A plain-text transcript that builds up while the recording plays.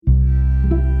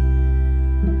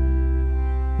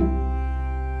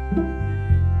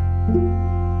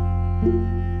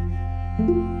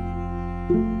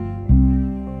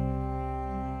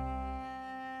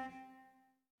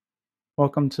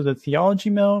welcome to the Theology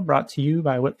Mill, brought to you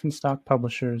by Whitfenstock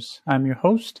Publishers. I'm your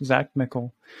host, Zach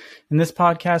Mickle. In this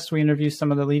podcast, we interview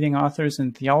some of the leading authors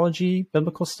in theology,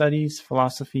 biblical studies,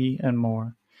 philosophy, and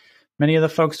more. Many of the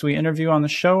folks we interview on the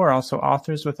show are also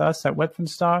authors with us at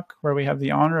Whitfenstock, where we have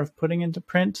the honor of putting into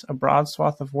print a broad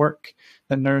swath of work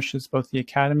that nourishes both the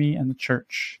Academy and the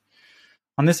Church.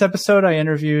 On this episode, I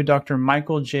interviewed Dr.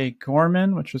 Michael J.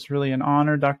 Gorman, which was really an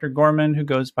honor. Dr. Gorman, who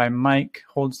goes by Mike,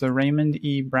 holds the Raymond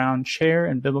E. Brown Chair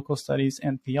in Biblical Studies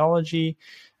and Theology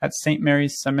at St.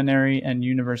 Mary's Seminary and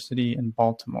University in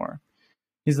Baltimore.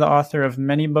 He's the author of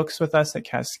many books with us at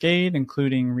Cascade,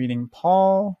 including Reading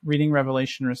Paul, Reading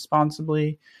Revelation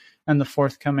Responsibly, and the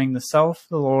forthcoming The Self,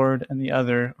 the Lord, and the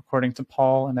Other, according to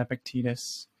Paul and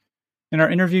Epictetus. In our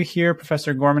interview here,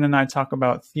 Professor Gorman and I talk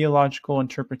about theological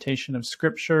interpretation of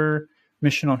Scripture,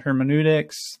 missional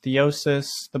hermeneutics,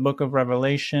 theosis, the book of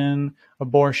Revelation,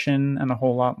 abortion, and a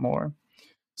whole lot more.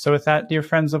 So with that, dear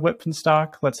friends of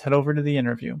Whitfenstock, let's head over to the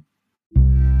interview.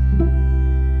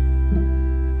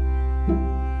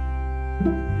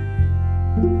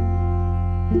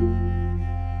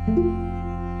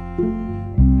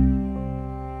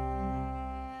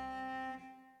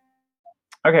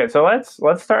 Okay, so let's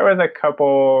start with a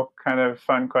couple kind of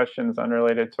fun questions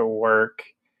unrelated to work.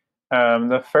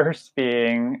 The first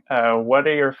being, what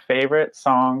are your favorite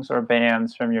songs or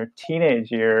bands from your teenage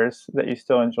years that you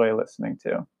still enjoy listening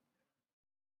to?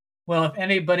 Well, if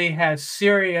anybody has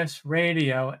Sirius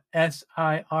Radio,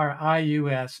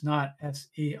 S-I-R-I-U-S, not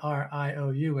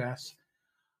S-E-R-I-O-U-S,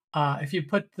 if you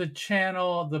put the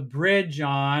channel The Bridge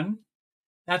on,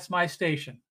 that's my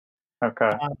station.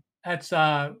 Okay. That's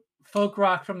folk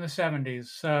rock from the 70s.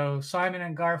 So Simon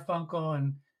and Garfunkel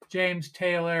and James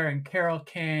Taylor and Carole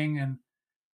King and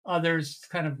others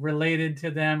kind of related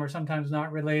to them or sometimes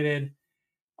not related.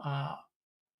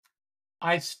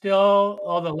 I still,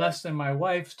 although less than my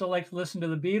wife, still like to listen to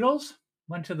the Beatles.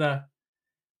 Went to the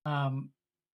Paul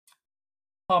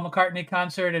McCartney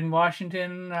concert in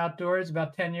Washington outdoors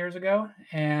about 10 years ago,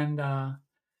 and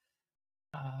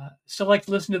still like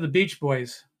to listen to the Beach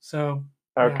Boys. So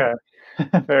okay, yeah.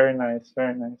 Very nice,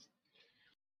 very nice.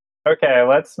 Okay,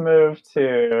 let's move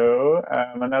to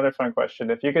another fun question.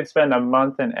 If you could spend a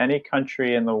month in any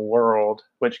country in the world,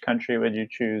 which country would you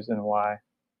choose and why?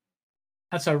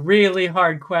 That's a really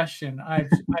hard question. I've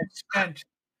spent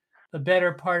the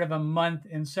better part of a month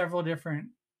in several different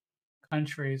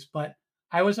countries, but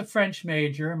I was a French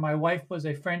major. My wife was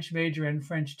a French major and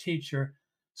French teacher.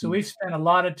 So we've spent a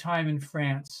lot of time in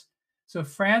France. So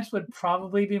France would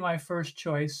probably be my first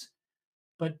choice,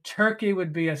 but Turkey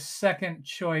would be a second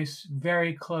choice,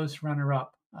 very close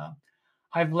runner-up.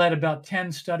 I've led about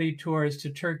 10 study tours to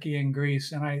Turkey and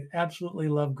Greece, and I absolutely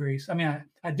love Greece. I mean,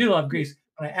 I do love Greece,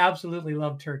 but I absolutely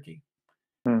love Turkey.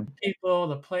 The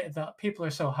people are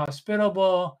so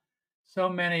hospitable, so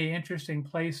many interesting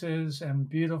places and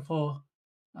beautiful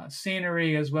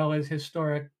scenery, as well as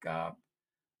historic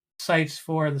sites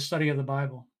for the study of the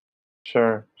Bible.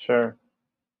 Sure.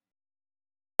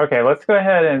 Okay, let's go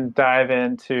ahead and dive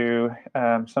into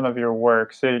some of your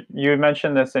work. So you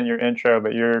mentioned this in your intro,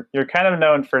 but you're kind of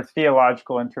known for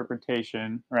theological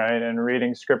interpretation, right? And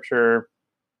reading Scripture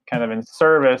kind of in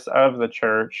service of the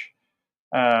Church.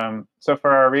 So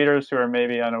for our readers who are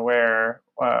maybe unaware,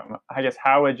 I guess,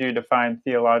 how would you define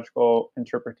theological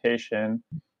interpretation?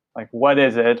 Like, what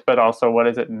is it, but also what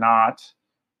is it not?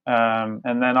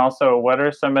 And then also, what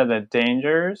are some of the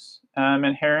dangers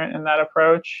inherent in that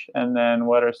approach? And then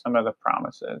what are some of the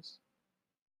promises?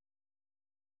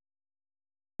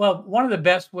 Well, one of the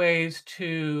best ways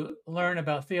to learn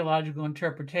about theological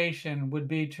interpretation would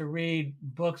be to read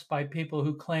books by people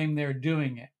who claim they're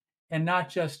doing it, and not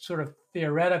just sort of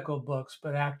theoretical books,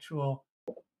 but actual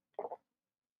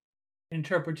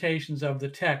interpretations of the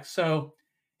text. So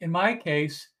in my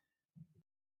case,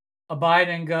 Abide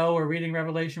and Go or Reading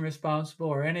Revelation Responsible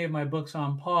or any of my books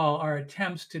on Paul are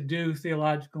attempts to do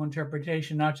theological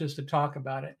interpretation, not just to talk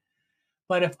about it.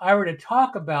 But if I were to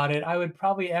talk about it, I would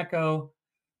probably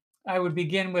I would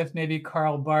begin with maybe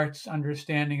Karl Barth's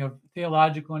understanding of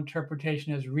theological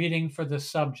interpretation as reading for the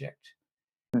subject.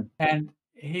 And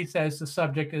he says the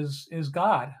subject is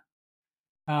God.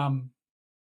 My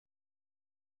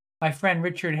friend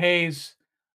Richard Hayes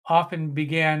often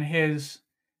began his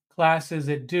classes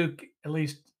at Duke, at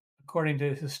least according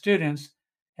to his students,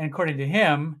 and according to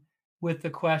him, with the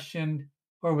question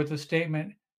or with the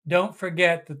statement, don't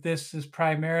forget that this is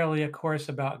primarily a course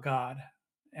about God,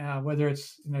 whether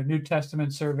it's New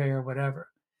Testament survey or whatever.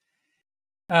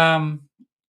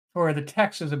 Or the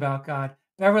text is about God.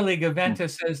 Beverly Gaventa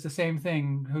says the same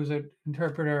thing, who's an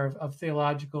interpreter of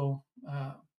theological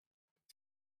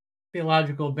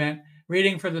theological bent,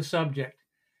 reading for the subject.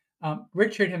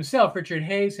 Richard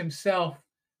Hayes himself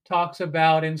talks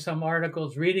about in some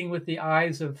articles reading with the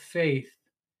eyes of faith.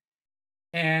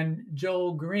 And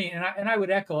Joel Green, and I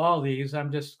would echo all these.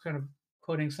 I'm just kind of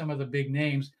quoting some of the big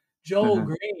names. Joel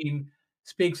Green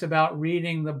speaks about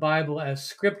reading the Bible as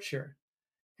scripture.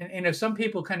 And some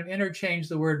people kind of interchange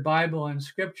the word Bible and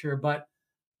scripture, but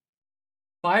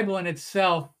Bible in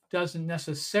itself doesn't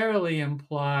necessarily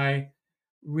imply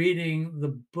reading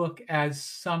the book as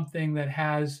something that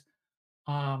has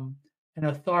an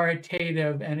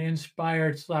authoritative and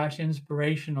inspired /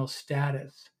 inspirational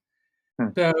status.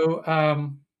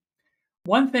 So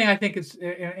one thing I think is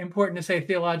important to say,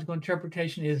 theological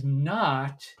interpretation is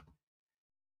not,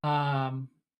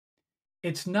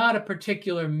 it's not a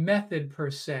particular method per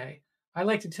se. I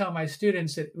like to tell my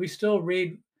students that we still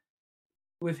read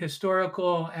with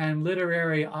historical and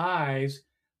literary eyes,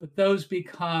 but those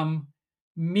become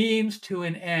means to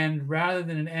an end rather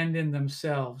than an end in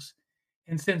themselves.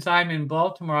 And since I'm in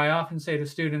Baltimore, I often say to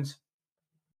students,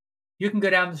 you can go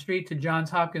down the street to Johns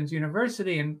Hopkins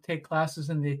University and take classes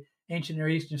in the Ancient Near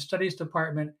Eastern Studies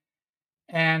department.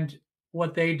 And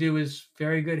what they do is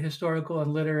very good historical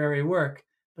and literary work,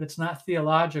 but it's not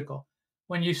theological.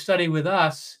 When you study with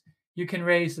us, you can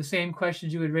raise the same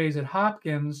questions you would raise at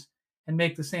Hopkins and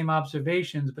make the same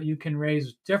observations, but you can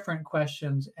raise different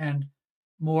questions and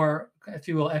more, if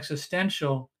you will,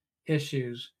 existential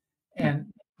issues. And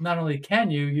not only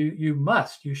can you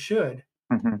must, you should.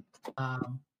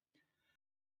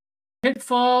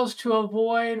 Pitfalls to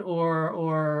avoid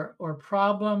or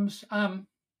problems. I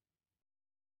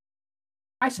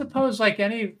suppose, like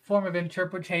any form of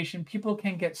interpretation, people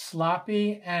can get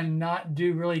sloppy and not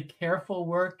do really careful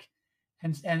work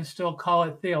and still call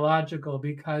it theological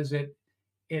because it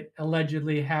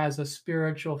allegedly has a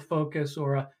spiritual focus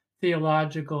or a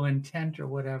theological intent or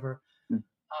whatever.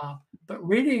 But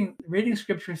reading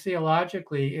scripture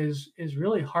theologically is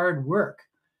really hard work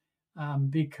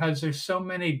because there's so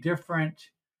many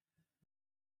different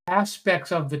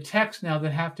aspects of the text now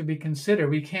that have to be considered.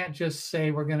 We can't just say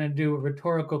we're going to do a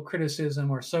rhetorical criticism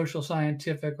or social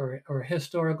scientific or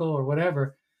historical or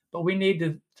whatever, but we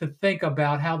need to think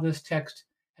about how this text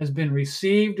has been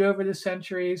received over the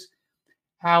centuries,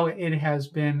 how it has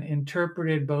been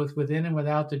interpreted both within and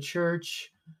without the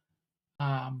church,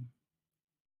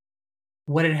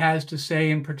 what it has to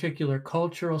say in particular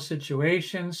cultural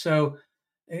situations. So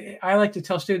I like to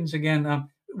tell students again,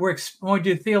 when we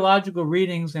do theological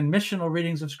readings and missional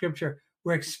readings of scripture,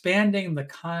 we're expanding the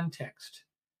contexts.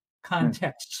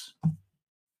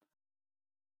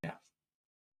 Yeah.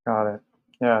 Got it.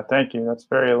 Yeah, thank you. That's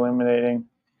very illuminating.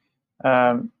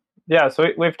 So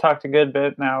we've talked a good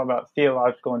bit now about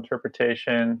theological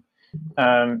interpretation.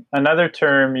 Another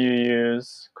term you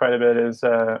use quite a bit is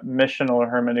missional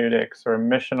hermeneutics or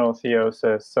missional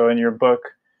theosis. So in your book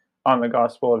on the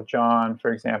Gospel of John,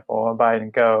 for example, Abide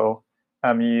and Go,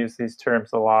 you use these terms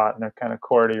a lot and they're kind of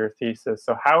core to your thesis.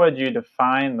 So how would you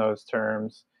define those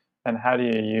terms and how do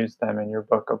you use them in your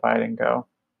book, Abide and Go?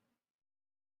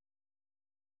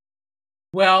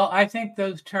 Well, I think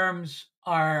those terms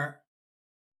are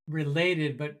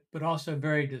related, but also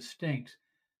very distinct.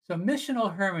 So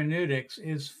missional hermeneutics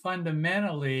is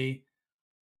fundamentally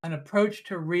an approach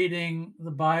to reading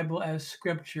the Bible as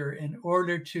scripture in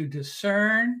order to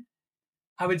discern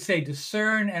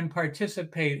and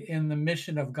participate in the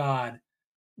mission of God,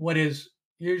 what is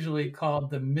usually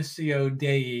called the Missio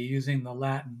Dei, using the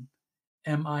Latin,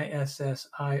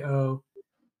 Missio,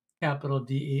 capital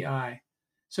Dei.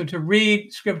 So to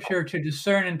read scripture, to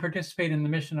discern and participate in the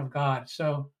mission of God.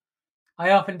 So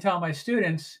I often tell my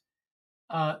students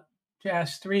to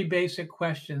ask three basic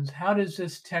questions. How does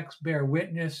this text bear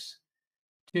witness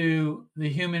to the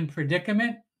human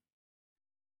predicament?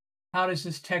 How does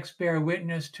this text bear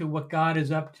witness to what God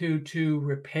is up to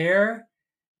repair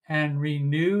and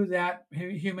renew that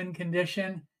human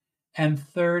condition? And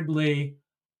thirdly,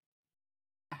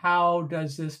 how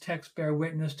does this text bear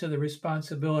witness to the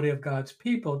responsibility of God's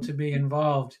people to be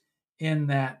involved in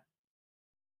that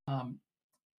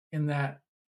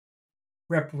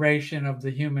reparation of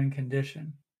the human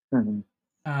condition? So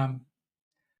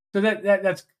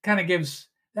that's kind of gives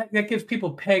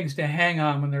people pegs to hang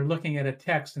on when they're looking at a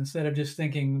text instead of just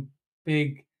thinking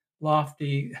big,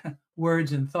 lofty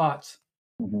words and thoughts.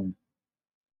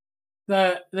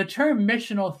 The term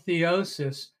missional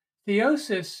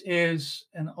theosis is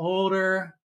an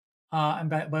older, and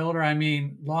by older I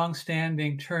mean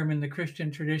long-standing term in the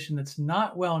Christian tradition that's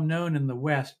not well known in the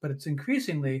West, but it's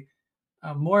increasingly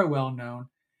more well known.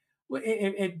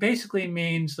 It basically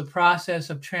means the process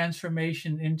of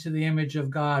transformation into the image of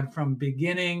God from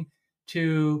beginning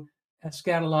to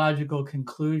eschatological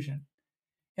conclusion.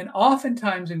 And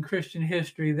oftentimes in Christian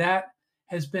history, that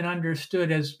has been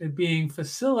understood as being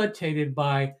facilitated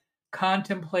by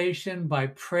contemplation, by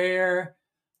prayer,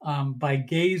 by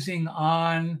gazing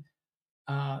on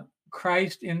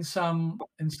Christ in some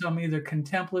either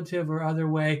contemplative or other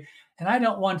way. And I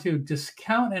don't want to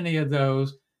discount any of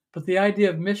those, but the idea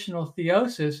of missional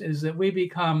theosis is that we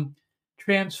become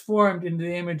transformed into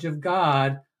the image of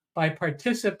God by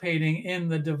participating in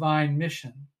the divine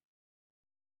mission.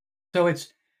 So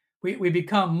it's we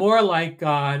become more like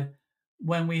God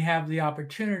when we have the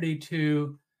opportunity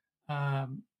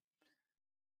um,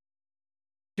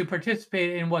 to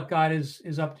participate in what God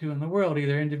is up to in the world,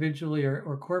 either individually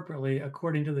or corporately,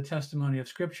 according to the testimony of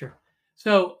Scripture.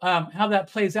 So how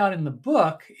that plays out in the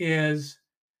book is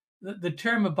the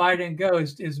term abide and go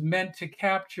is meant to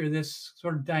capture this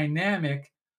sort of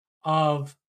dynamic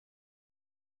of,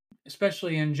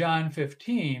 especially in John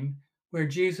 15, where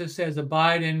Jesus says,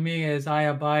 abide in me as I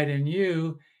abide in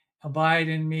you. Abide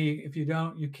in me. If you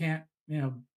don't, you can't,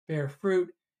 bear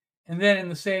fruit. And then in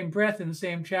the same breath, in the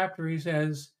same chapter, he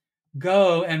says,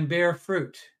 go and bear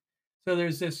fruit. So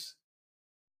there's this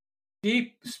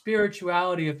deep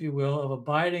spirituality, if you will, of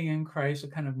abiding in Christ, a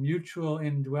kind of mutual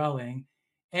indwelling,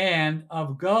 and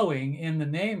of going in the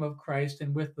name of Christ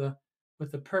and with the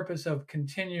purpose of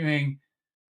continuing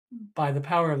by the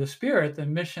power of the Spirit, the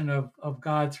mission of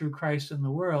God through Christ in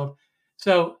the world.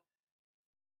 So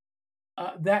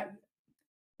that's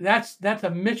a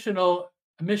missionally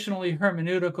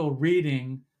hermeneutical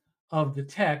reading of the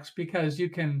text, because you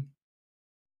could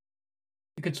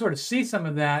sort of see some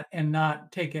of that and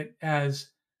not take it as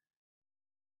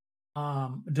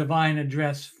divine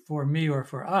address for me or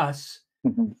for us.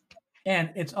 Mm-hmm.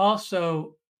 And it's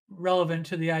also relevant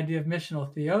to the idea of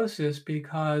missional theosis,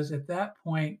 because at that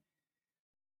point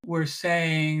we're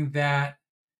saying that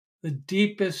the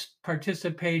deepest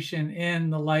participation in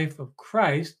the life of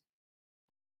Christ,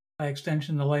 by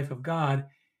extension, the life of God,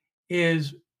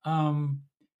 is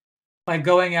by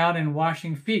going out and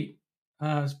washing feet,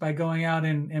 by going out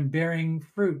and bearing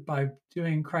fruit, by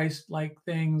doing Christ-like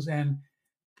things and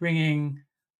bringing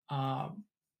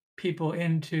people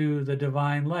into the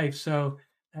divine life. So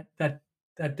that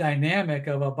dynamic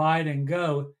of abide and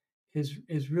go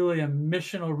is really a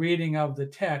missional reading of the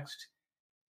text,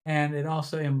 and it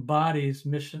also embodies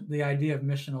the idea of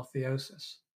missional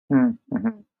theosis. Mm-hmm.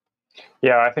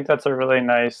 Yeah, I think that's a really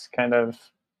nice kind of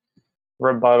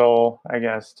rebuttal, I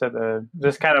guess, to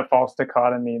this kind of false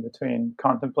dichotomy between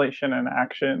contemplation and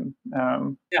action.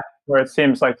 Where it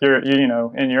seems like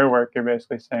in your work, you're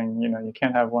basically saying, you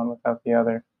can't have one without the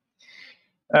other.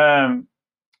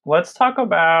 Let's talk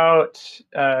about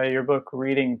your book,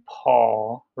 Reading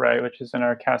Paul, right, which is in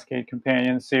our Cascade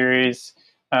Companion series,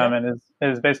 and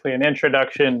is basically an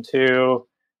introduction to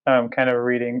kind of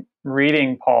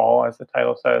reading Paul, as the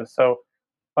title says. So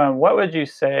what would you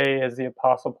say is the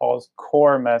Apostle Paul's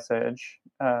core message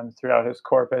throughout his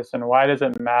corpus, and why does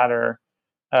it matter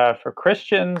for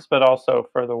Christians, but also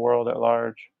for the world at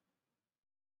large?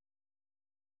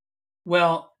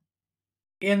 Well,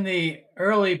 in the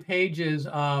early pages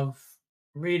of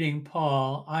Reading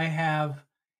Paul, I have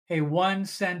a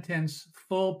one-sentence,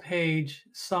 full-page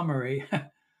summary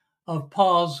of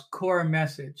Paul's core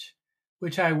message,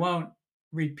 which I won't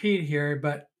repeat here,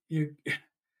 but you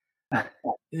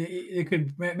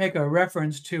could make a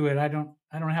reference to it. I don't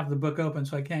have the book open,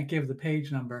 so I can't give the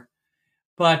page number.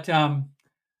 But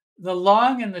the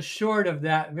long and the short of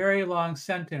that very long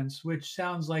sentence, which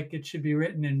sounds like it should be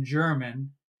written in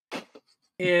German,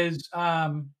 is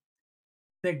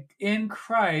that in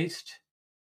Christ,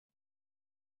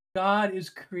 God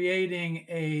has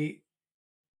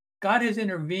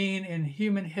intervened in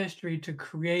human history to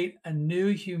create a new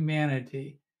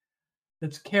humanity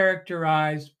that's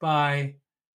characterized by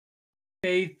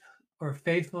faith or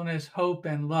faithfulness, hope,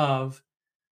 and love,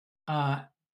 and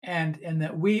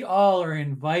that we all are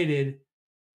invited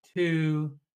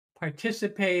to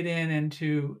participate in and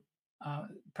to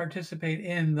participate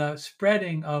in the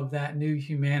spreading of that new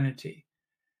humanity.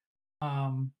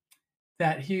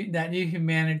 That new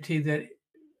humanity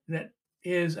that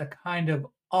is a kind of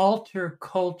alter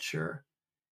culture,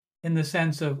 in the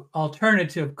sense of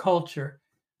alternative culture,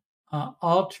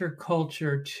 alter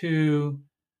culture to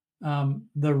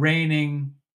the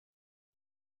reigning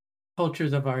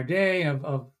cultures of our day,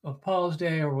 of Paul's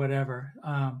day, or whatever.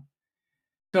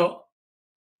 So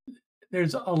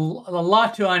there's a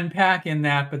lot to unpack in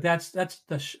that, but that's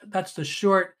the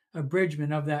short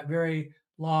abridgment of that very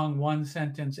long one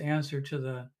sentence answer to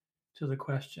the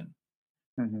question.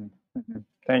 Mm-hmm. Mm-hmm.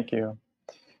 Thank you.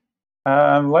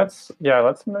 Let's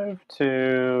move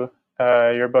to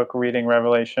your book, Reading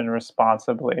Revelation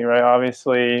Responsibly. Right,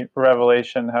 obviously,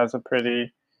 Revelation has a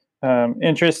pretty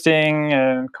interesting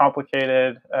and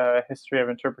complicated history of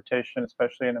interpretation,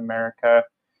 especially in America.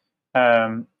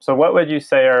 So, what would you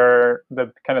say are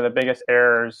the kind of the biggest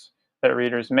errors that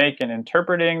readers make in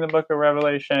interpreting the Book of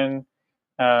Revelation?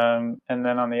 And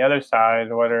then on the other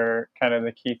side, what are kind of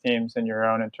the key themes in your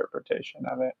own interpretation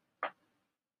of it?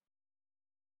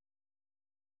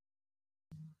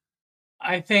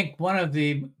 I think one of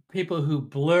the people who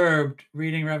blurbed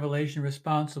Reading Revelation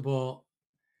Responsible,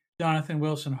 Jonathan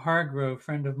Wilson Hargrove,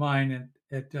 friend of mine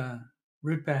at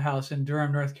Root Beer House in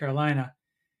Durham, North Carolina,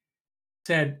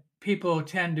 said people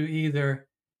tend to either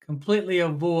completely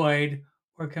avoid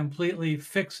or completely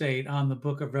fixate on the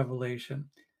book of Revelation.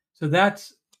 So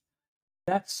that's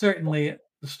certainly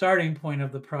the starting point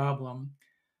of the problem.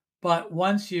 But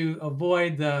once you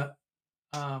avoid the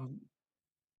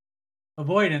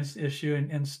avoidance issue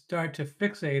and start to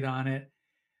fixate on it,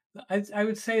 I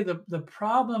would say the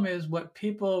problem is what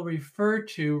people refer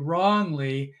to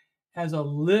wrongly as a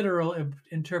literal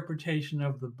interpretation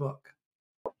of the book.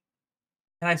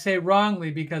 And I say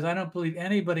wrongly because I don't believe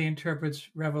anybody interprets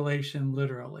Revelation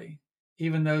literally,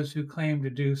 even those who claim to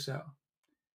do so.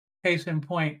 Case in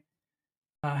point,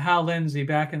 Hal Lindsey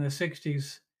back in the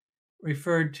 60s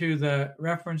referred to the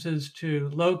references to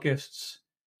locusts,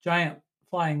 giant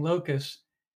flying locusts,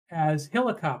 as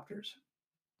helicopters.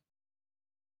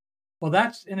 Well,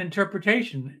 that's an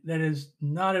interpretation that is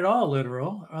not at all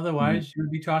literal. Otherwise, you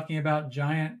would be talking about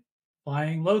giant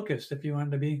flying locusts if you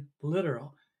wanted to be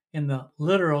literal, in the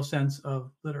literal sense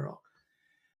of literal.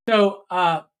 So,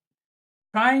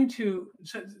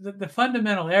 the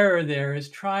fundamental error there is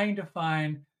trying to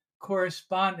find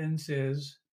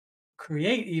correspondences,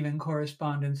 create even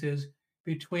correspondences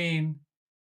between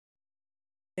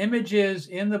images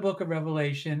in the book of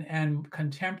Revelation and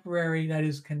contemporary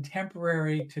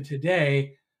to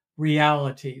today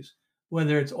realities,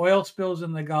 whether it's oil spills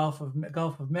in the Gulf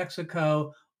of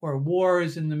Mexico or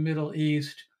wars in the Middle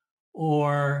East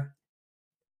or,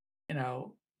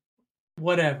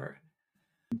 whatever.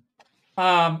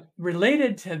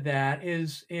 Related to that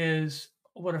is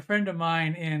what a friend of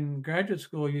mine in graduate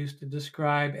school used to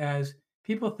describe as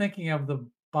people thinking of the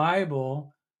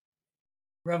Bible,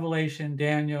 Revelation,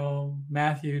 Daniel,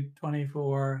 Matthew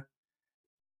 24,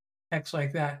 texts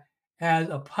like that, as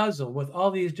a puzzle with all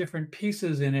these different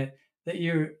pieces in it, that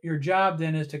your job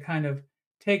then is to kind of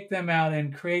take them out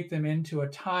and create them into a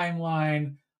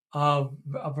timeline of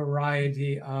a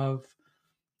variety of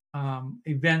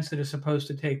events that are supposed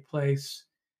to take place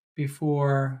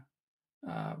before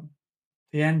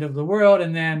the end of the world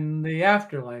and then the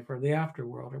afterlife or the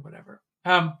afterworld or whatever.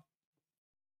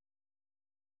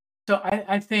 So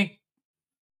I think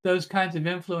those kinds of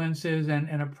influences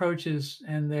and approaches,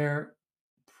 and they're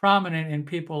prominent in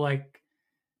people like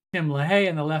Tim LaHaye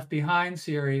in the Left Behind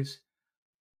series,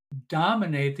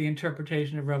 dominate the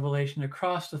interpretation of Revelation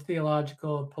across the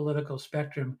theological and political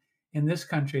spectrum in this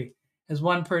country. As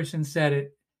one person said,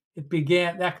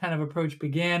 that kind of approach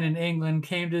began in England,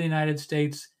 came to the United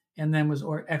States, and then was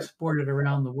exported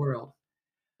around the world.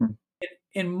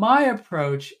 In my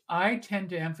approach, I tend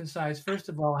to emphasize, first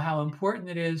of all, how important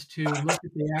it is to look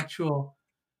at the actual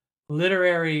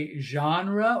literary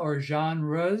genre or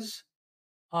genres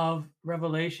of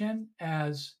Revelation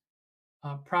as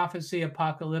prophecy,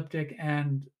 apocalyptic,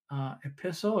 and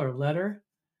epistle or letter.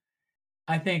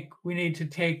 I think we need to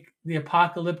take the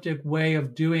apocalyptic way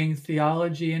of doing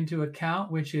theology into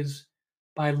account, which is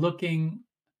by looking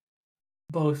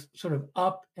both sort of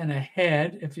up and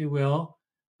ahead, if you will,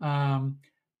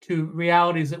 to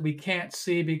realities that we can't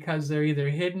see because they're either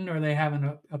hidden or they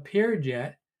haven't appeared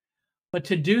yet. But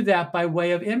to do that by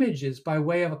way of images, by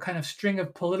way of a kind of string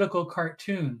of political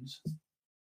cartoons.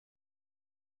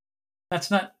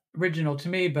 That's not original to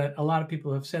me, but a lot of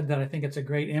people have said that. I think it's a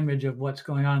great image of what's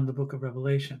going on in the book of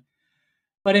Revelation.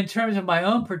 But in terms of my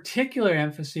own particular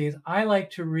emphases, I like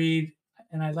to read,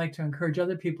 and I'd like to encourage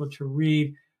other people to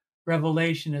read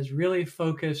Revelation as really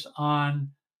focused on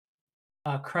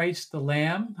Christ the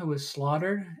Lamb who was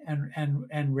slaughtered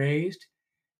and raised,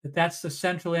 that's the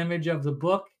central image of the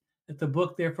book, that the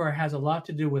book therefore has a lot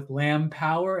to do with lamb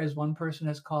power, as one person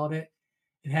has called it.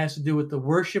 It has to do with the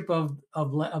worship of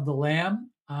the Lamb,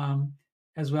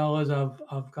 as well as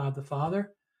of God the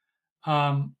Father.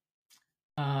 It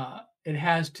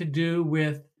has to do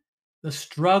with the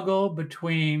struggle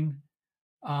between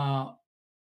the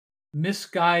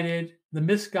misguided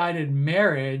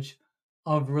marriage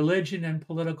of religion and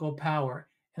political power,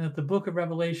 and that the book of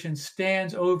Revelation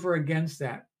stands over against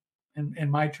that. in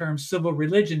my terms, civil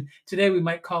religion. Today we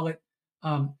might call it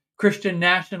Christian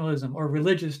nationalism or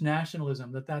religious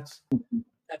nationalism. That's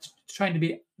trying to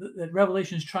be that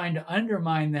Revelation is trying to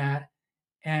undermine that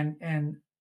and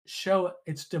show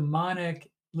its demonic,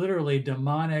 literally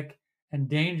demonic and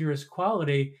dangerous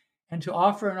quality, and to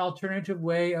offer an alternative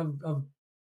way of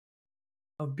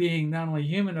being not only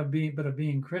human but of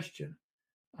being Christian,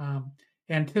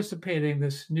 anticipating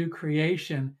this new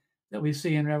creation that we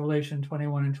see in Revelation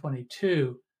 21 and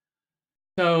 22.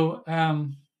 So I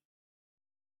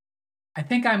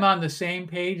think I'm on the same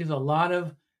page as a lot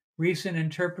of recent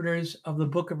interpreters of the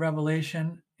book of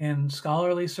Revelation in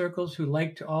scholarly circles who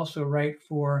like to also write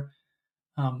for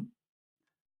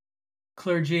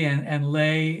clergy and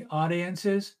lay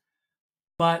audiences.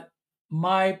 But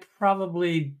my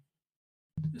probably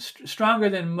stronger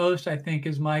than most, I think,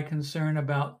 is my concern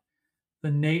about the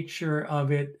nature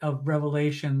of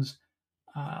Revelation's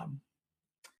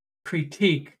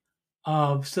critique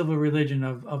of civil religion,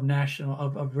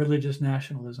 of religious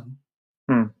nationalism.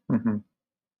 Mm-hmm.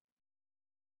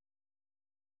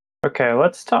 Okay,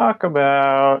 let's talk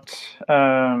about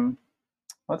kind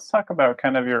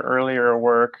of your earlier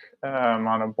work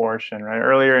on abortion. Right,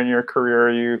 earlier in your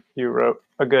career, you wrote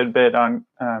a good bit on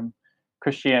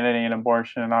Christianity and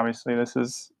abortion, and obviously this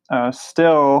is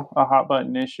still a hot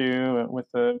button issue with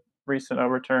the recent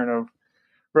overturn of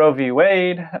Roe v.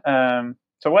 Wade.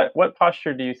 So what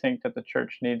posture do you think that the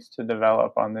church needs to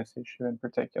develop on this issue in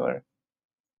particular?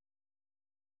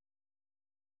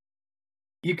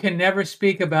 You can never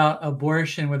speak about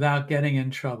abortion without getting in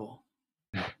trouble.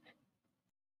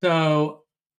 So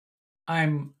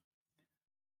I'm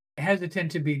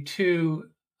hesitant to be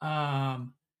too, shall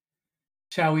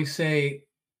we say,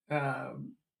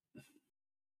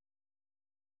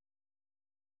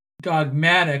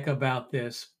 dogmatic about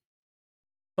this.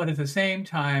 But at the same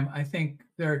time, I think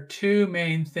there are two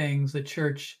main things the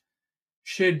church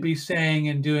should be saying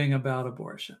and doing about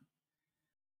abortion.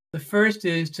 The first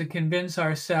is to convince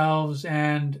ourselves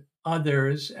and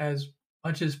others as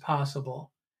much as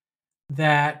possible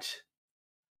that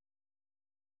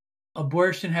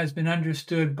abortion has been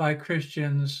understood by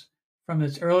Christians from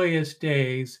its earliest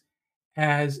days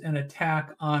as an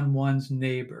attack on one's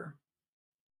neighbor.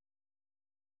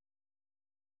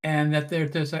 And that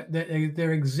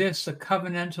there exists a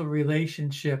covenantal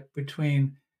relationship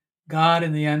between God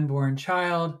and the unborn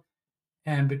child,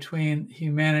 and between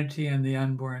humanity and the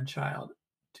unborn child,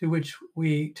 to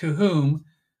whom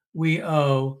we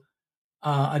owe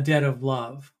a debt of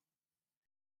love.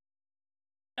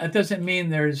 That doesn't mean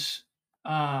there's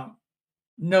no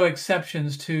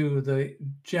exceptions to the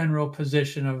general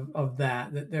position of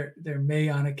that there may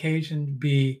on occasion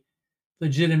be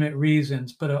legitimate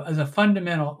reasons, but as a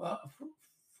fundamental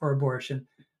for abortion,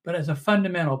 but as a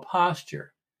fundamental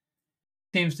posture,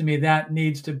 seems to me that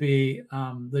needs to be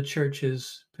the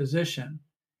church's position.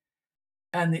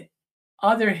 On the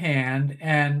other hand,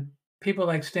 and people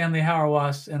like Stanley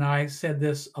Hauerwas and I said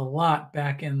this a lot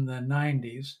back in the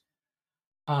 90s,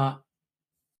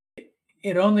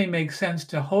 it only makes sense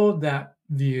to hold that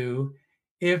view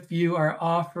if you are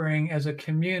offering as a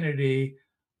community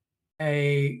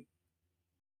a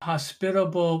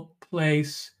hospitable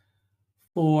place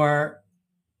for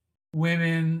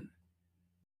women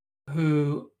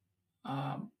who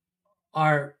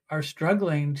are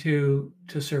struggling to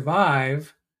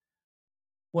survive,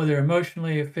 whether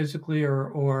emotionally or physically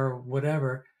or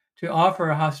whatever, to offer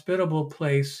a hospitable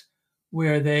place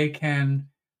where they can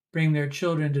bring their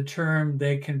children to term,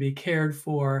 they can be cared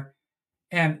for.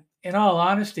 And in all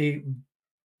honesty,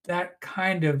 that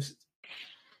kind of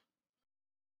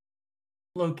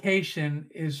location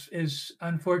is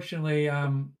unfortunately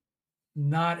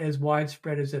not as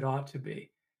widespread as it ought to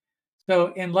be.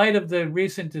 So in light of the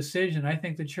recent decision, I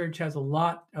think the church has a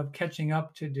lot of catching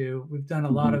up to do. We've done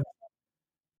a lot of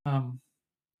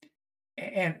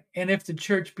and if the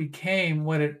church became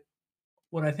what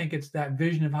I think it's that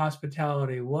vision of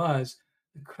hospitality was,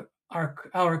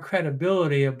 our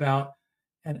credibility about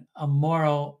a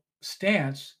moral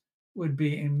stance would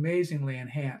be amazingly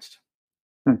enhanced.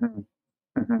 Mm-hmm.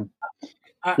 Mm-hmm.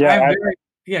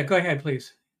 Go ahead,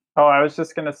 please. Oh, I was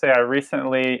just going to say, I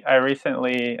recently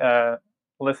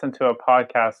listened to a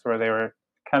podcast where they were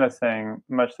kind of saying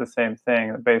much the same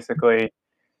thing. Basically,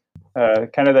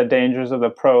 kind of the dangers of the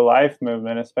pro-life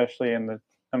movement, especially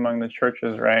among the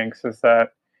church's ranks, is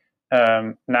that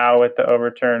now with the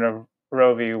overturn of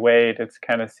Roe v. Wade, it's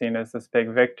kind of seen as this big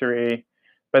victory.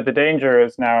 But the danger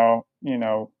is now,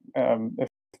 if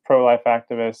pro-life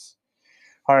activists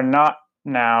are not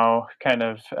now kind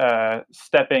of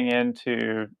stepping in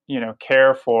to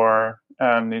care for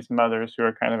these mothers who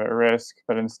are kind of at risk,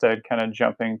 but instead kind of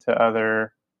jumping to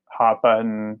other hot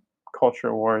button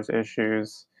culture wars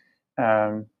issues.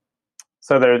 Um,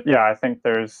 so there, yeah, I think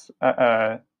there's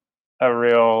a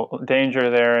real danger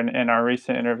there. In our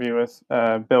recent interview with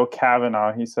Bill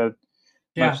Kavanaugh, he said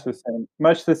Yeah.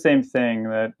 much the same thing,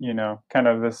 that kind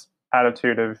of this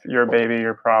attitude of your baby,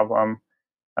 your problem,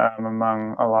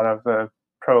 among a lot of the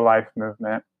pro-life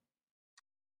movement.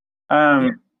 Yeah.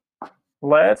 Um,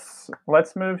 let's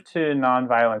move to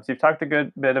nonviolence. You've talked a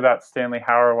good bit about Stanley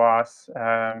Hauerwas,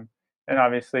 and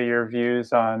obviously your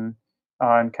views on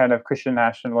kind of Christian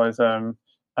nationalism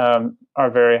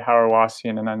are very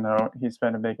Hauerwasian, and I know he's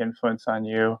been a big influence on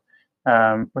you.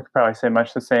 We could probably say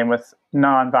much the same with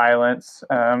nonviolence,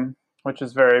 which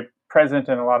is very present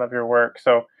in a lot of your work.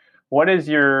 So, what is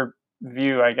your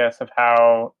view, I guess, of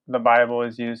how the Bible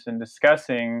is used in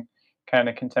discussing kind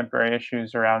of contemporary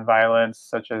issues around violence,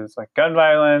 such as like gun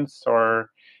violence or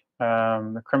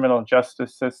the criminal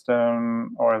justice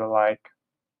system or the like?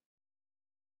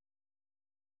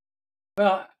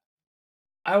 Well,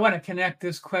 I want to connect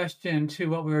this question to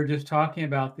what we were just talking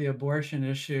about, the abortion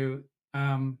issue.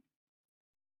 Um,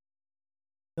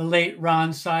 the late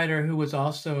Ron Sider, who was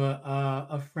also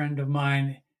a friend of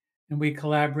mine, and we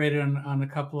collaborated on a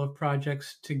couple of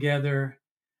projects together.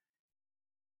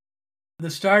 The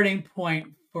starting point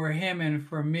for him and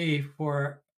for me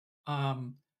for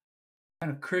um,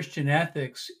 kind of Christian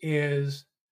ethics is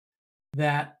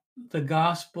that the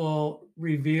gospel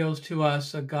reveals to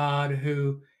us a God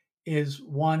who is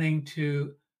wanting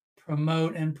to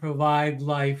promote and provide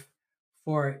life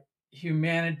for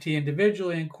humanity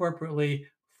individually and corporately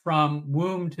from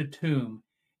womb to tomb.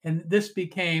 And this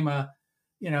became a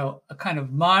kind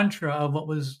of mantra of what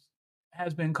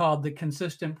has been called the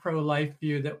consistent pro-life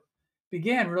view that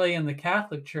began really in the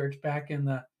Catholic Church back in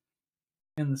the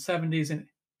 70s and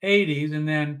 80s, and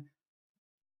then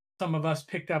some of us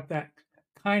picked up that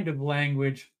kind of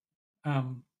language.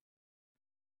 Um,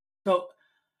 so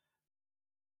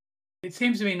it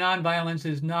seems to me nonviolence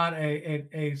is not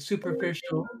a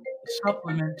superficial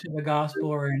supplement to the gospel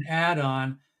or an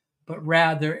add-on, but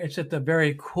rather it's at the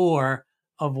very core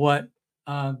of what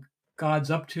uh,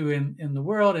 God's up to in the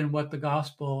world and what the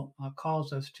gospel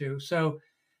calls us to. So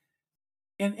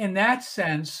in that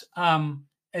sense,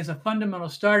 as a fundamental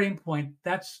starting point,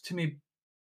 that's to me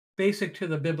basic to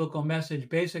the biblical message,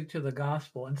 basic to the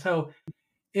gospel. And so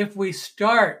if we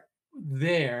start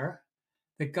there,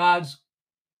 that God's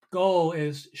goal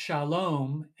is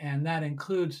shalom, and that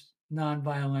includes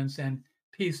nonviolence and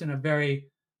peace in a very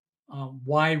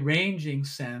wide-ranging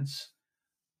sense.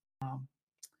 Um,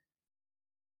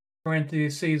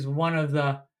 Parentheses, one of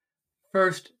the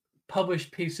first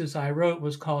published pieces I wrote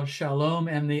was called Shalom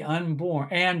and the Unborn,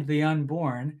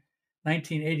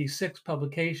 1986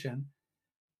 publication.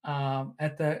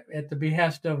 At the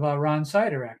behest of Ron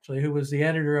Sider, actually, who was the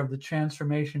editor of the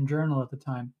Transformation Journal at the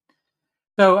time.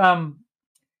 So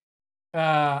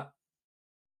uh,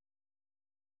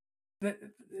 the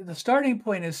starting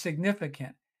point is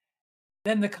significant.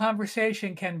 Then the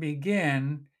conversation can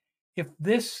begin if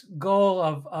this goal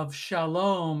of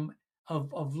shalom,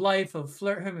 of life, of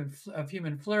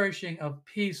human flourishing, of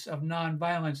peace, of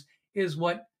nonviolence is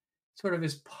what sort of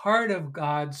is part of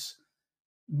God's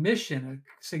mission,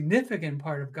 a significant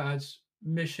part of God's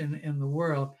mission in the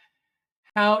world.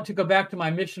 How to go back to my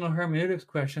missional hermeneutics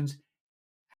questions,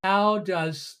 how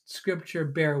does Scripture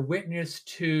bear witness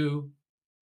to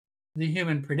the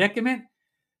human predicament,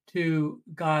 to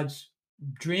God's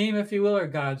dream, if you will, or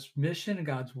God's mission,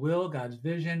 God's will, God's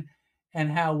vision, and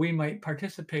how we might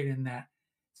participate in that?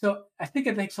 So I think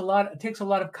it takes a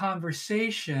lot of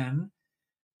conversation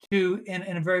to,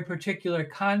 in a very particular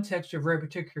context or very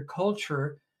particular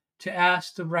culture, to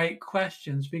ask the right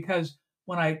questions. Because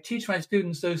when I teach my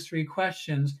students those three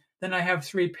questions, then I have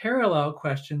three parallel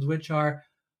questions, which are,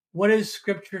 what is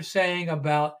Scripture saying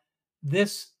about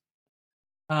this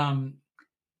um,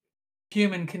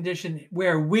 human condition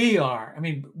where we are? I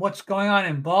mean, what's going on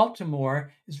in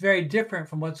Baltimore is very different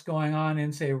from what's going on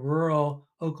in, say, rural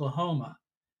Oklahoma.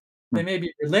 They may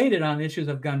be related on issues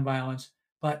of gun violence,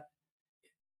 but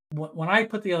when I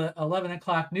put the 11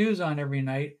 o'clock news on every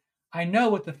night, I know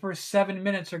what the first 7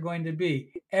 minutes are going to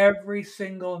be every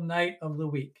single night of the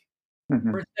week.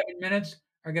 Mm-hmm. First 7 minutes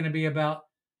are going to be about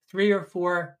 3 or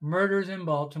 4 murders in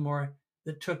Baltimore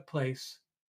that took place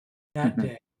that Mm-hmm.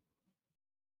 day.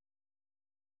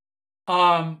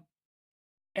 Um,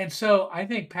 and so I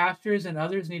think pastors and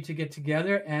others need to get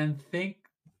together and think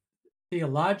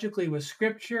theologically with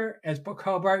Scripture, as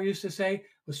Karl Barth used to say,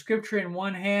 with Scripture in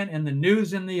one hand and the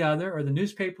news in the other, or the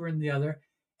newspaper in the other,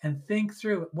 and think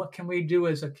through what can we do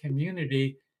as a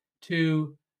community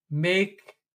to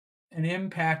make an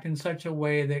impact in such a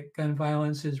way that gun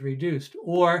violence is reduced,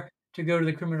 or to go to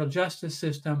the criminal justice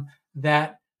system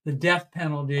that the death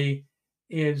penalty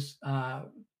is not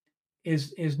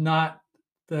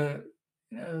the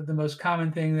most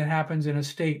common thing that happens in a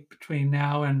state between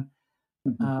now and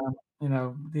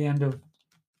Mhm. the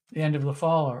end of the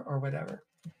fall or whatever.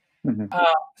 Mhm.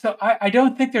 So I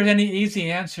don't think there's any easy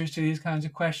answers to these kinds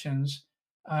of questions.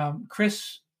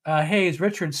 Chris Hayes,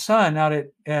 Richard's son, out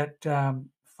at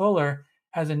Fuller,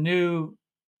 has a new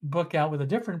book out with a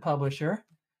different publisher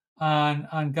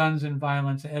on guns and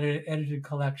violence, edited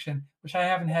collection, which I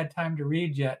haven't had time to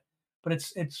read yet. But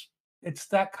it's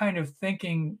that kind of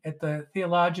thinking at the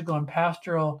theological and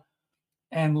pastoral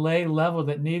and lay level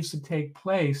that needs to take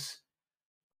place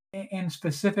in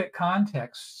specific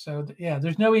contexts. So yeah,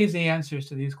 there's no easy answers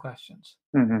to these questions.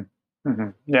 Mhm.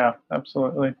 Mhm. Yeah,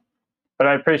 absolutely. But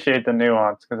I appreciate the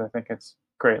nuance because I think it's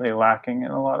greatly lacking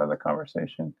in a lot of the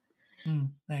conversation.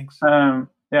 Thanks.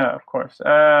 Yeah, of course.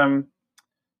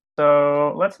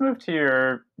 So let's move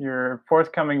to your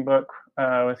forthcoming book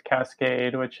with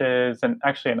Cascade, which is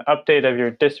actually an update of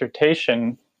your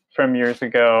dissertation from years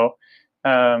ago.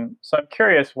 So I'm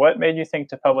curious, what made you think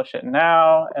to publish it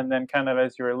now? And then, kind of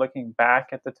as you were looking back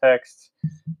at the text,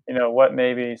 what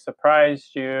maybe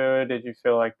surprised you? Did you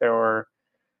feel like there were,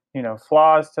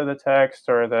 flaws to the text,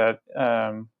 or that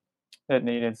that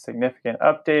needed significant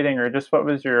updating, or just what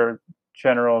was your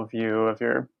general view of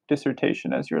your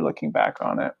dissertation as you're looking back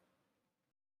on it?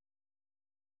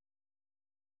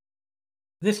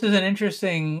 This is an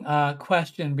interesting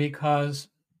question because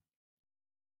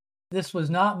this was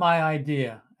not my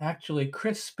idea. Actually,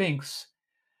 Chris Spinks,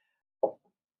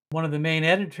 one of the main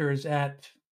editors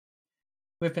at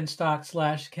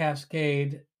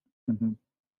Whiffenstock/Cascade, Mhm.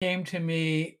 came to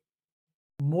me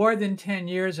more than 10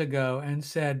 years ago and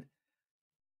said,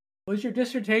 "Was your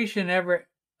dissertation ever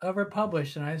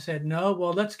published?" And I said, "No."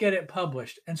 "Well, let's get it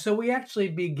published." And so we actually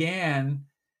began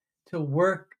to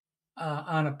work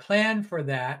on a plan for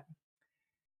that.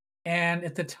 And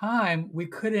at the time, we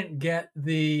couldn't get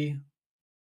the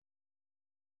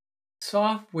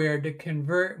software to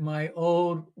convert my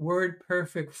old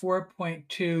WordPerfect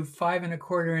 4.2 5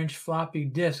 1/4 inch floppy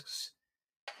disks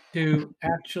to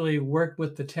actually work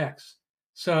with the text.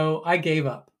 So I gave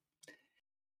up.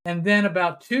 And then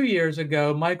about 2 years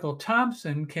ago, Michael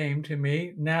Thompson came to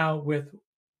me, now with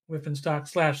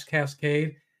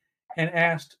Whiffenstock/Cascade, and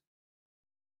asked,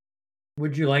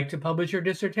 "Would you like to publish your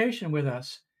dissertation with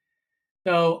us?"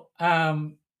 So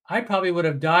I probably would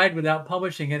have died without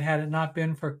publishing it had it not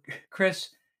been for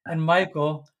Chris and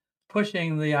Michael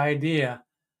pushing the idea.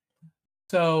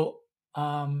 So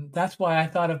that's why I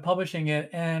thought of publishing it.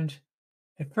 And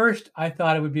at first, I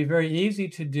thought it would be very easy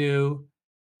to do,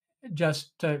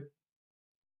 just to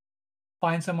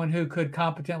find someone who could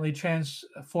competently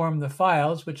transform the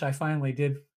files, which I finally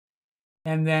did,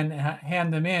 and then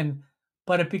hand them in.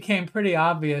 But it became pretty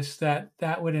obvious that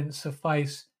that wouldn't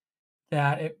suffice,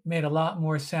 that it made a lot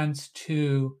more sense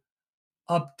to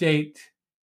update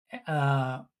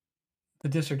uh, the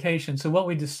dissertation. So what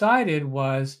we decided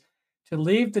was to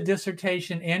leave the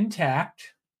dissertation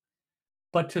intact,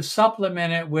 but to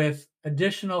supplement it with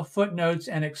additional footnotes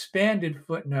and expanded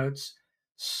footnotes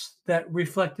that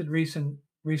reflected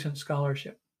recent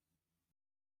scholarship.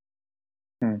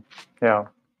 Hmm. Yeah,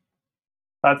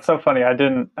 that's so funny. I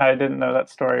didn't know that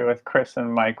story with Chris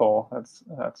and Michael. That's.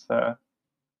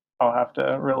 I'll have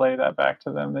to relay that back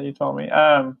to them that you told me.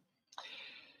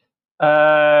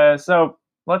 So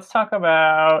let's talk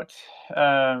about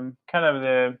kind of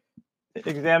the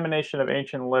examination of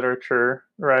ancient literature.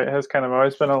 Right, has kind of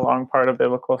always been a long part of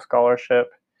biblical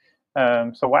scholarship.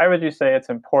 So why would you say it's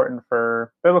important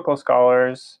for biblical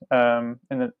scholars,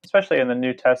 especially in the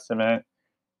New Testament,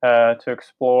 to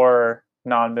explore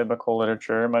non-biblical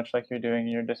literature, much like you're doing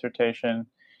in your dissertation?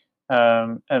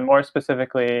 And more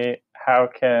specifically, how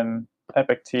can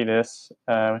Epictetus,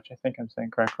 which I think I'm saying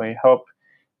correctly, help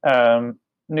um,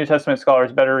 New Testament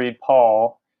scholars better read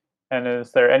Paul? And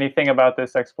is there anything about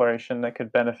this exploration that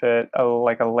could benefit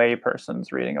like a lay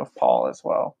person's reading of Paul as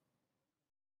well?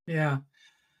 Yeah.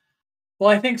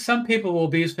 Well, I think some people will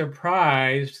be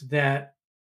surprised that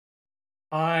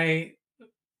I,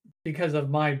 because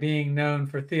of my being known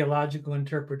for theological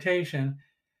interpretation,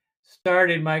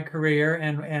 started my career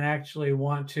and actually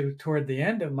want to, toward the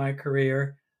end of my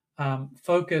career,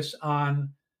 focus on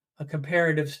a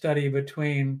comparative study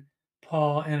between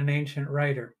Paul and an ancient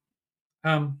writer.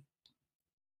 Um,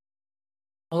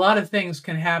 a lot of things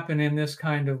can happen in this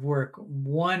kind of work.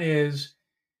 One is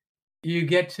you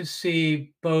get to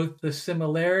see both the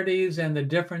similarities and the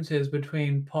differences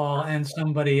between Paul and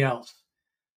somebody else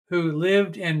who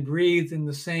lived and breathed in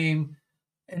the same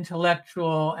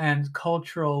intellectual and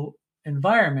cultural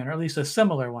environment, or at least a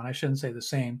similar one. I shouldn't say the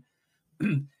same.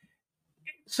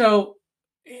 So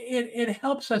it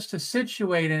helps us to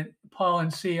situate it, Paul,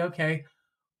 and see, okay,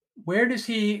 where does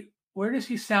he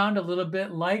sound a little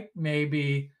bit like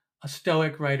maybe a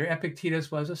Stoic writer? Epictetus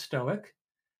was a Stoic.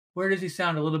 Where does he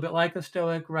sound a little bit like a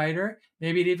Stoic writer?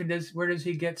 Maybe it even does. Where does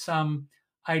he get some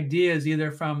ideas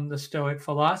either from the Stoic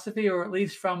philosophy or at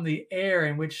least from the air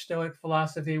in which Stoic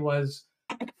philosophy was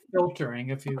filtering,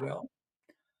 if you will?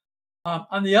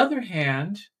 On the other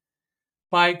hand,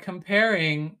 by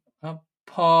comparing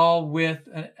Paul with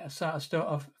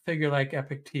a figure like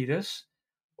Epictetus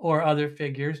or other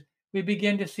figures, we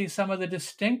begin to see some of the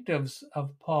distinctives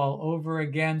of Paul over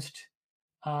against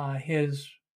his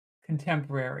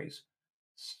contemporaries.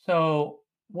 So,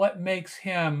 what makes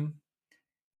him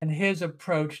and his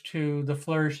approach to the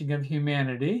flourishing of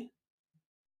humanity?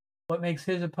 What makes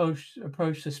his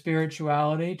approach to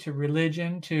spirituality, to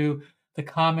religion, to the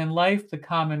common life, the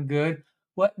common good?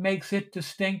 What makes it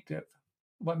distinctive?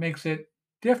 What makes it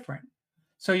different?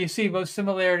 So you see both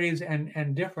similarities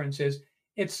and differences.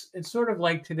 It's sort of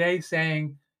like today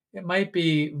saying it might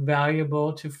be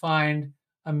valuable to find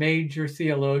a major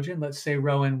theologian, let's say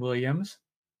Rowan Williams,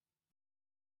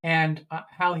 and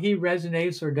how he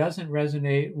resonates or doesn't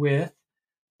resonate with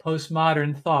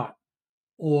postmodern thought,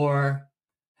 or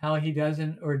how he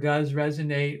doesn't or does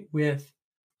resonate with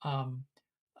um,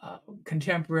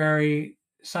 contemporary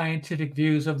scientific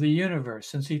views of the universe,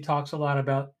 since he talks a lot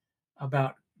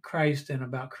about Christ and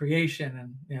about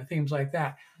creation and things like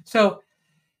that. So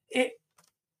it,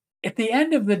 at the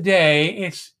end of the day,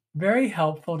 it's very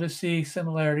helpful to see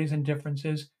similarities and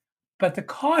differences. But the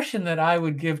caution that I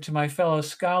would give to my fellow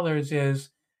scholars is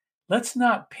let's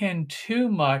not pin too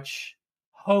much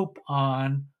hope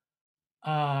on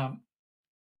um,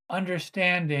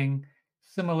 understanding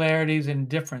similarities and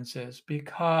differences,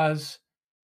 because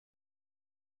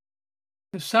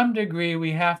to some degree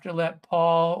we have to let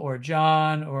Paul or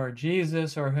John or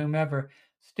Jesus or whomever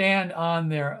stand on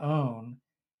their own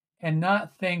and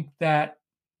not think that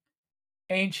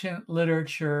ancient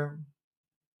literature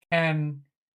can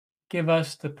give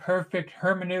us the perfect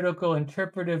hermeneutical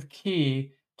interpretive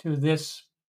key to this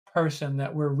person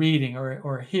that we're reading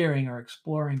or hearing or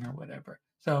exploring or whatever.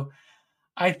 So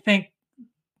I think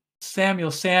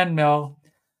Samuel Sandmel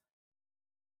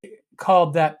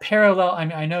called that parallel. I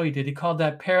mean, I know he did. He called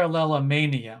that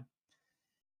parallelomania.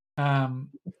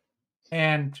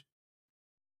 And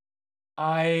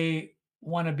I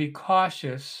want to be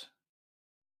cautious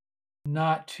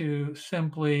not to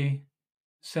simply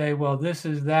say, well, this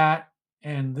is that,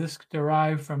 and this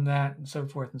derived from that, and so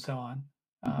forth and so on.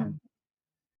 Mhm.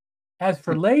 As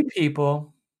for lay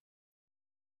people,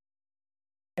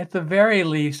 at the very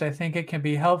least, I think it can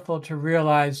be helpful to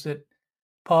realize that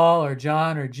Paul or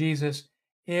John or Jesus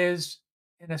is,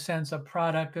 in a sense, a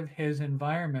product of his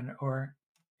environment, or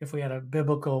if we had a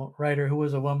biblical writer who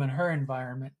was a woman, her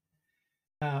environment.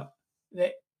 Uh,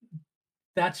 they,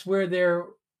 that's where they're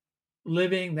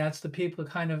living. That's the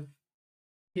kind of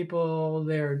people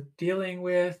they're dealing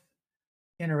with,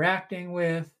 interacting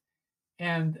with,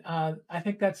 and I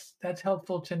think that's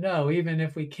helpful to know, even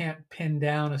if we can't pin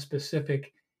down a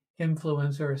specific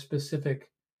influence or a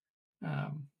specific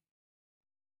um,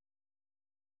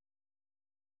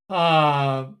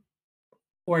 uh,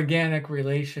 organic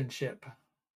relationship.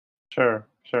 Sure,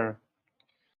 sure.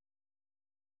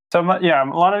 So, yeah,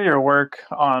 a lot of your work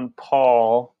on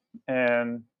Paul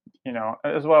and,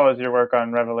 as well as your work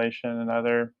on Revelation and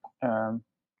other um,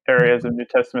 areas of New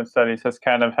Testament studies has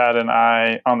kind of had an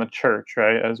eye on the church,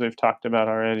 right? As we've talked about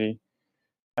already.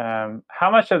 How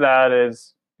much of that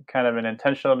is kind of an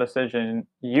intentional decision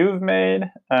you've made,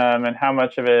 and how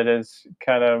much of it is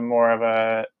kind of more of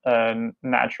a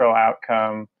natural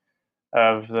outcome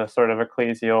of the sort of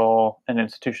ecclesial and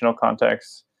institutional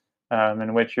context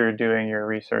in which you're doing your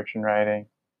research and writing?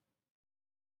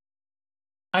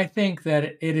 I think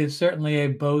that it is certainly a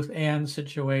both and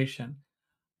situation.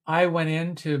 I went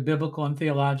into biblical and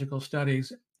theological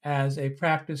studies as a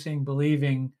practicing,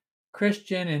 believing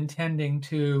Christian, intending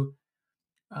to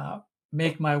uh,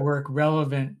 make my work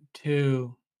relevant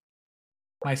to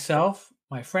myself,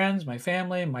 my friends, my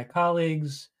family, my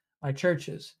colleagues, my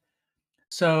churches.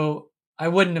 So I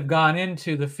wouldn't have gone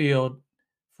into the field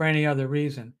for any other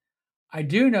reason. I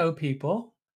do know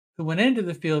people who went into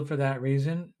the field for that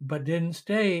reason, but didn't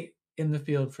stay in the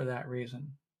field for that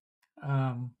reason.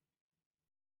 Um,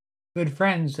 good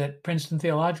friends at Princeton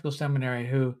Theological Seminary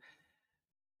who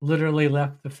literally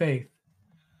left the faith.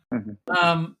 Mhm.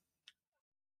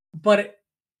 But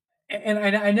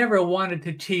and I never wanted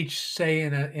to teach, say,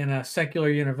 in a secular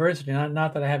university.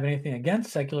 Not that I have anything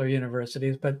against secular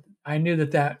universities, but I knew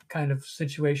that that kind of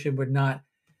situation would not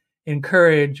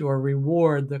encourage or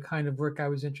reward the kind of work I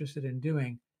was interested in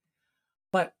doing.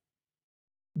 But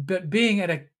being at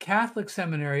a Catholic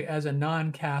seminary as a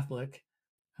non-Catholic,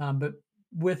 but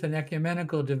with an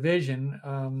ecumenical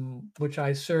division, which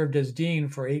I served as dean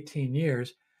for 18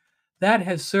 years, that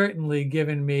has certainly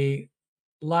given me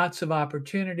lots of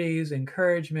opportunities,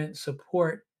 encouragement,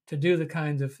 support to do the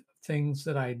kinds of things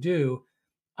that I do.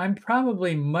 I'm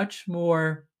probably much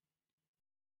more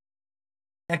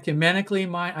ecumenically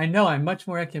minded. I know I'm much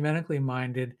more ecumenically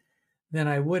minded than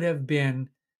I would have been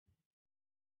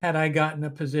had I gotten a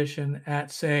position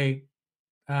at, say,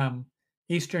 um,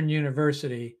 Eastern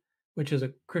University, which is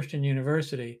a Christian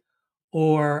university,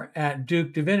 or at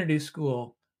Duke Divinity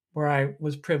School, where I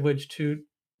was privileged to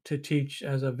teach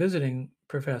as a visiting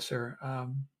professor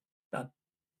about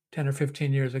 10 or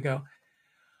 15 years ago.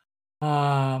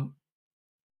 Um,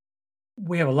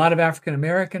 we have a lot of African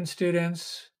American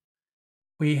students.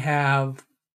 We have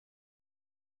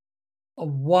a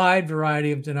wide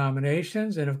variety of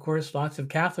denominations, and of course, lots of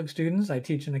Catholic students. I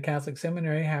teach in a Catholic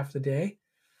seminary half the day.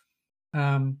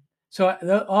 Um, so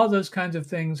all those kinds of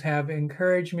things have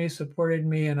encouraged me, supported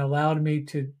me, and allowed me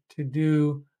to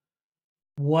do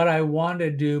what I want to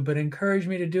do, but encouraged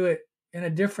me to do it in a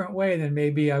different way than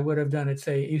maybe I would have done at,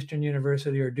 say, Eastern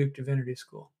University or Duke Divinity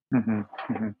School. Mhm.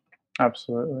 Mhm.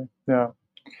 Absolutely. Yeah.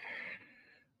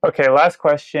 Okay, last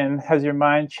question. Has your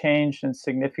mind changed in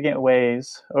significant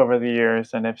ways over the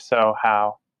years, and if so,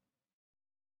 how?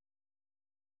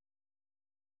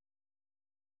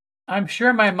 I'm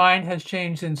sure my mind has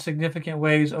changed in significant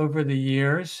ways over the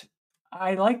years.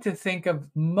 I like to think of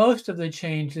most of the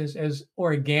changes as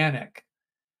organic.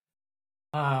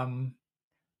 Um,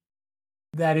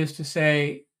 that is to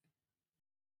say,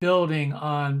 building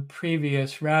on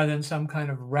previous rather than some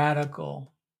kind of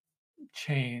radical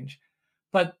change.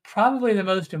 But probably the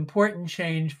most important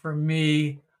change for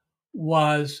me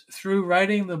was through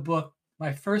writing the book.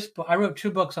 My first book, I wrote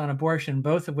two books on abortion,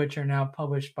 both of which are now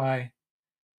published by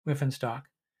Whiffenstock.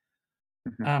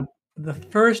 Mhm. Um, the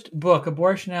first book,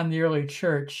 Abortion and the Early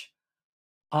Church,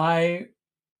 I,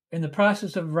 in the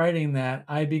process of writing that,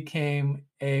 I became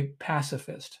a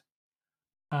pacifist.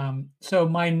 So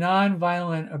my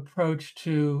nonviolent approach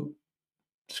to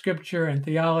scripture and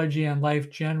theology and life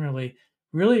generally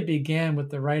really began with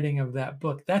the writing of that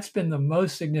book. That's been the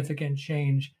most significant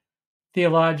change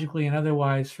theologically and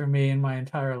otherwise for me in my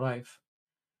entire life.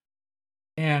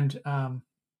 And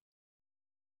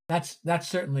that's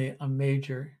certainly a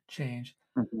major change.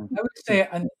 Mhm. I would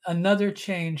say another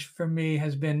change for me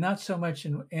has been not so much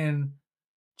in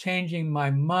changing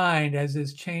my mind as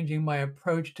is changing my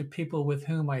approach to people with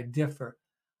whom I differ.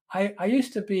 I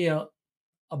used to be a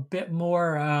bit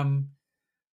more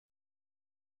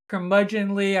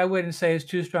curmudgeonly. I wouldn't say is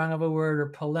too strong of a word, or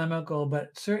polemical,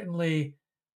 but certainly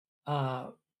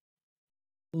uh,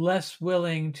 less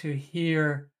willing to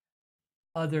hear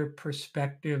other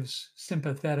perspectives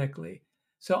sympathetically.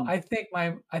 So I think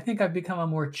I've become a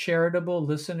more charitable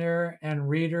listener and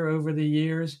reader over the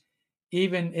years,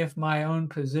 even if my own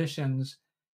positions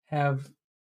have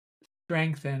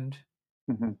strengthened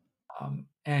Mhm.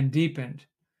 and deepened.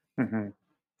 Mhm.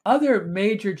 Other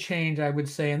major change, I would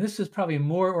say, and this is probably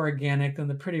more organic than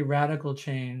the pretty radical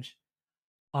change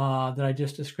that I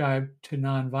just described to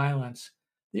nonviolence.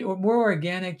 The more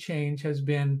organic change has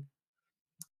been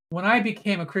when I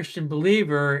became a Christian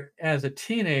believer as a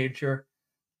teenager,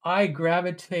 I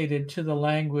gravitated to the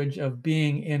language of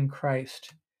being in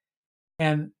Christ.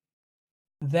 And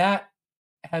that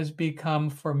has become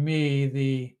for me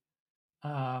the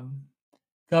um,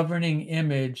 governing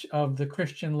image of the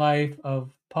Christian life,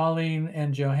 of Pauline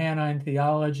and Johannine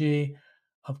theology,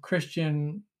 of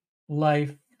Christian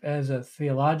life as a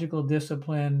theological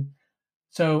discipline.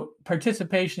 So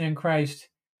participation in Christ,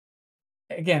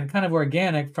 again, kind of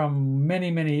organic from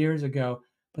many, many years ago,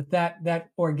 but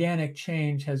that organic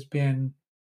change has been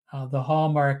the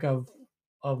hallmark of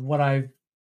what I've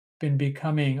been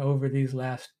becoming over these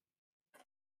last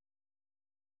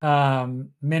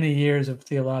many years of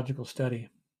theological study.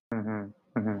 Mhm.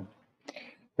 Mhm.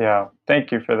 Yeah,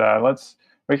 thank you for that.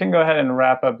 We can go ahead and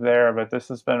wrap up there, but this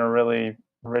has been a really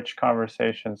rich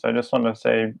conversation. So I just want to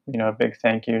say, a big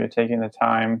thank you to taking the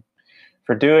time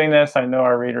for doing this. I know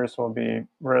our readers will be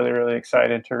really, really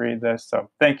excited to read this. So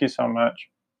thank you so much.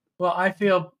 Well, I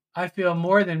feel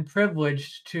more than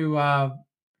privileged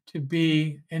to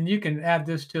be, and you can add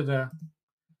this to the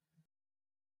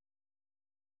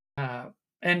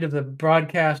end of the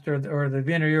broadcast or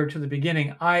the interview or to the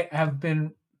beginning. I have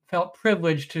felt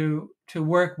privileged to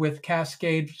work with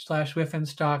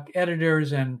Cascade/Whiffenstock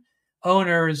editors and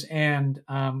owners and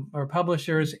or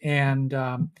publishers and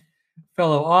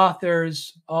fellow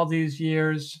authors all these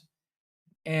years,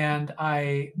 and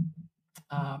I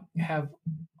have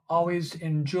always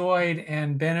enjoyed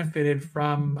and benefited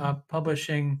from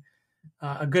publishing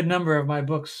a good number of my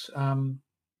books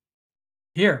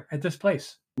here at this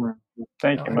place.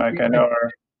 Thank you, Mike.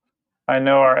 I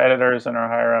know our editors and our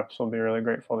higher ups will be really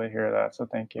grateful to hear that. So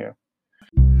thank you.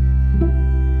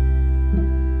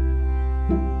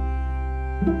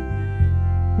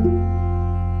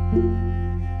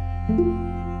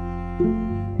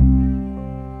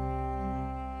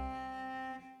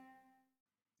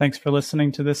 Thanks for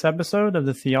listening to this episode of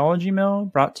The Theology Mill,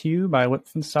 brought to you by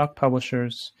Whiffenstock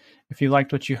Publishers. If you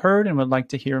liked what you heard and would like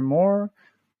to hear more,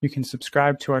 you can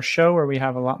subscribe to our show where we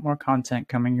have a lot more content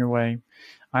coming your way.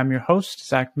 I'm your host,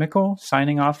 Zach Mickle,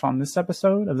 signing off on this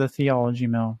episode of The Theology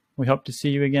Mill. We hope to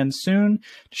see you again soon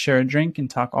to share a drink and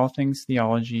talk all things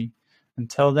theology.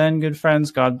 Until then, good friends,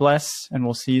 God bless, and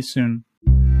we'll see you soon.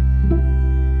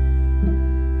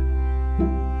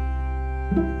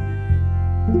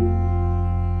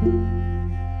 Thank you.